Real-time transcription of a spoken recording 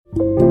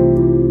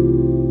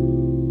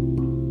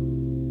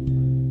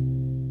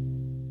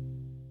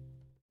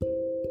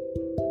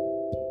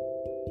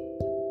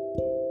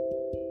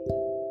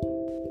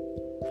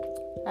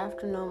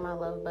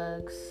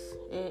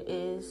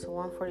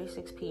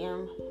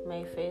p.m.,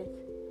 May 5th.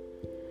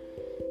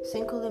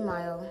 Cinco de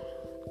Mayo.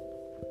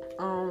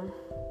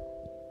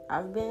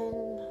 I've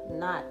been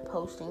not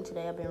posting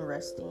today. I've been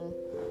resting,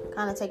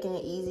 kind of taking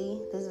it easy.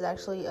 This is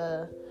actually,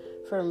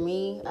 for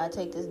me, I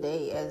take this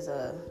day as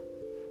a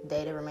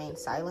day to remain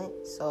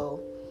silent.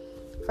 So,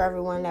 for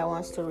everyone that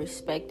wants to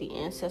respect the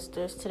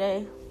ancestors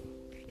today,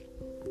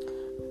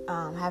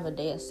 have a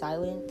day of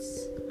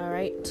silence, all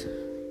right?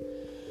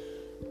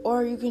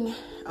 Or you can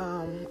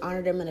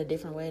honor them in a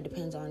different way. It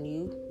depends on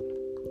you.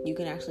 You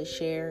can actually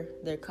share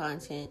their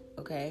content,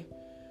 okay?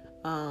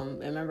 And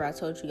remember, I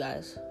told you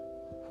guys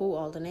who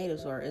all the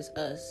natives were. It's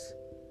us,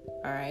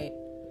 all right?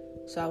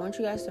 So I want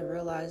you guys to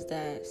realize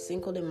that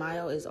Cinco de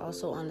Mayo is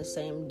also on the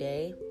same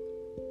day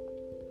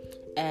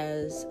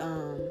as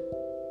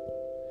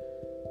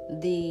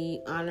the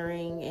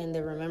honoring and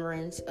the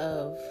remembrance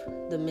of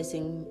the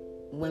missing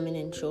women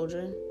and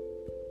children,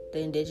 the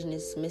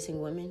indigenous missing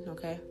women,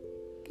 okay?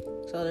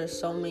 So there's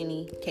so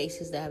many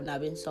cases that have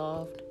not been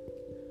solved,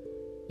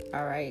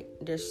 all right?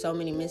 There's so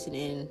many missing,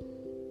 and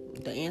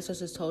the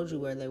ancestors told you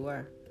where they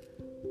were.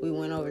 We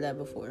went over that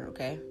before,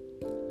 okay?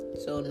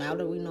 So now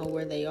that we know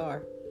where they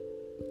are,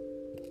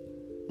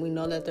 we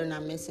know that they're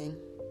not missing.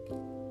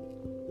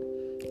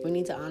 We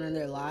need to honor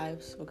their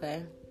lives,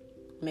 okay?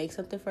 Make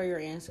something for your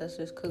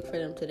ancestors. Cook for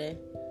them today.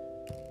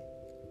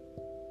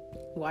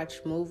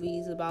 Watch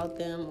movies about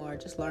them or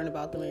just learn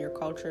about them in your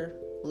culture.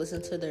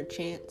 Listen to their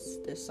chants,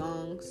 their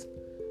songs.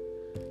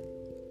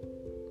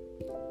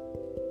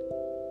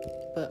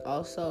 But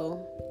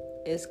also,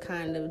 it's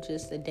kind of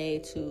just a day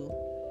to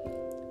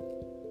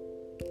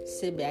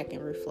sit back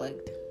and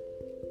reflect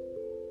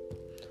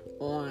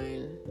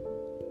on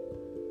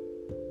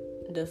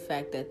the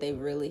fact that they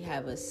really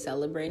have us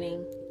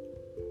celebrating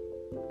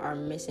our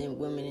missing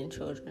women and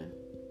children,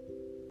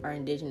 our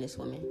indigenous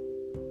women.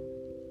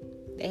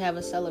 They have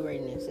us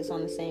celebrating this. It's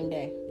on the same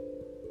day.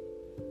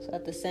 So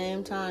at the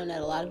same time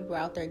that a lot of people are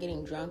out there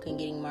getting drunk and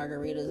getting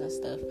margaritas and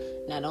stuff,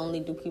 not only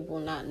do people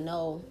not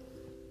know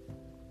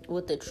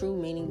what the true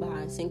meaning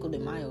behind Cinco de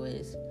Mayo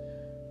is,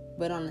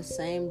 but on the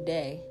same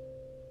day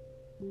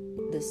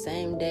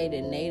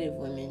that Native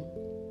women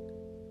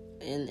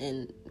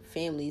and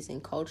families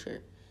and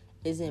culture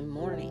is in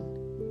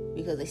mourning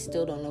because they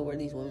still don't know where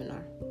these women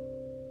are.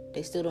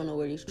 They still don't know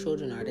where these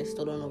children are. They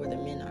still don't know where their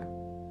men are.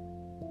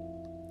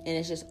 And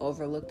it's just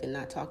overlooked and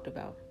not talked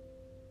about.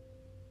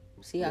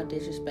 See how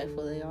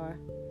disrespectful they are?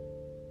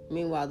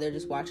 Meanwhile, they're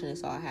just watching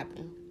this all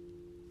happen.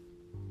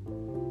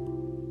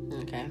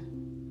 Okay?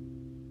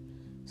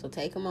 So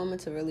take a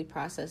moment to really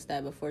process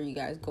that before you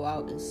guys go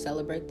out and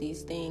celebrate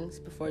these things.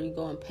 Before you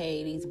go and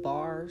pay these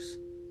bars.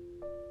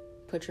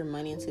 Put your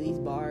money into these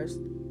bars.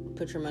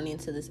 Put your money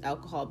into this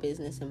alcohol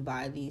business and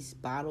buy these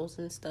bottles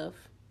and stuff.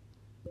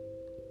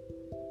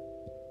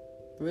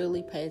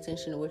 Really pay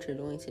attention to what you're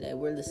doing today.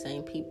 We're the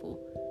same people.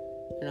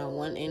 And on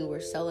one end, we're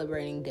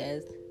celebrating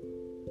death.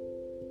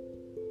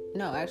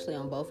 No, actually,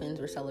 on both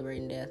ends, we're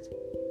celebrating death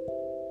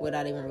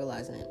without even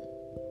realizing it.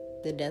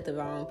 The death of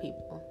our own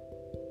people,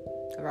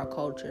 of our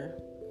culture,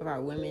 of our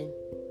women.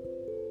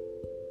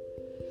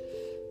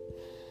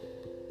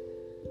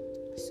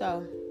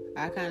 So,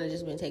 I kind of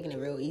just been taking it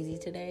real easy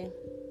today.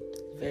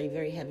 Very,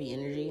 very heavy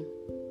energy.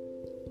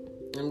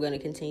 I'm going to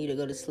continue to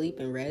go to sleep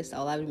and rest.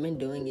 All I've been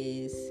doing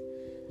is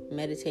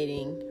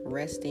meditating,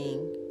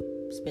 resting,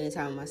 spending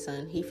time with my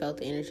son. He felt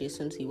the energy as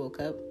soon as he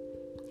woke up.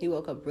 He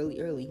woke up really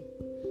early.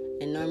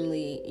 And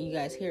normally, you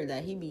guys hear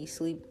that he be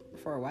asleep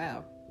for a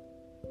while.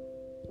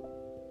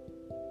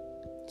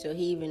 So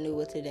he even knew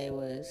what today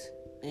was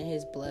in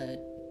his blood.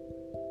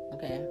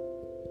 Okay?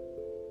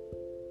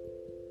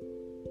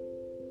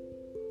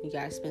 You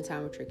guys spend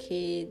time with your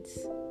kids.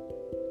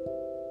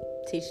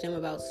 Teach them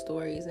about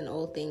stories and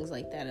old things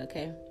like that,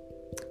 okay?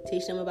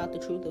 Teach them about the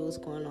truth of what's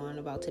going on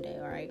about today,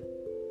 all right?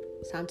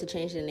 It's time to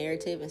change the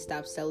narrative and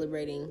stop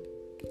celebrating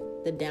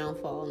the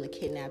downfall and the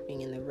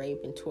kidnapping and the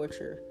rape and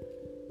torture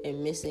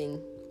and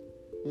missing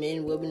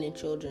men, women, and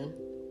children.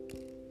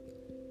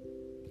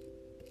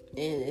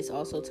 And it's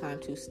also time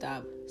to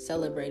stop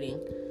celebrating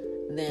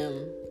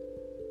them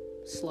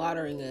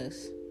slaughtering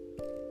us.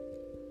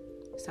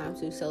 It's time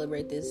to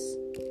celebrate this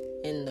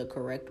in the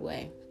correct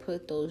way.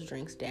 Put those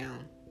drinks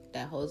down.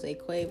 That Jose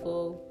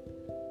Cuervo,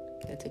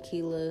 that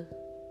tequila,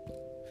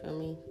 feel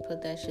me?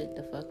 Put that shit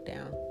the fuck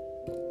down.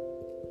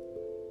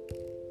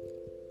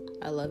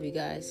 I love you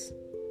guys.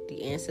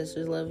 The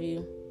ancestors love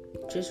you.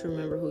 Just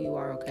remember who you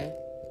are, okay?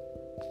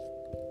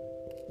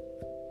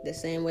 The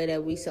same way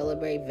that we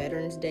celebrate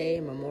Veterans Day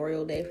and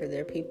Memorial Day for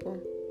their people,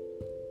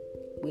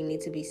 we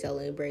need to be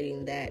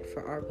celebrating that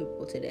for our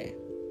people today.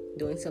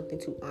 Doing something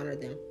to honor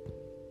them.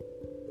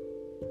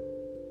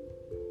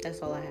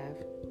 That's all I have.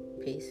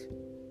 Peace.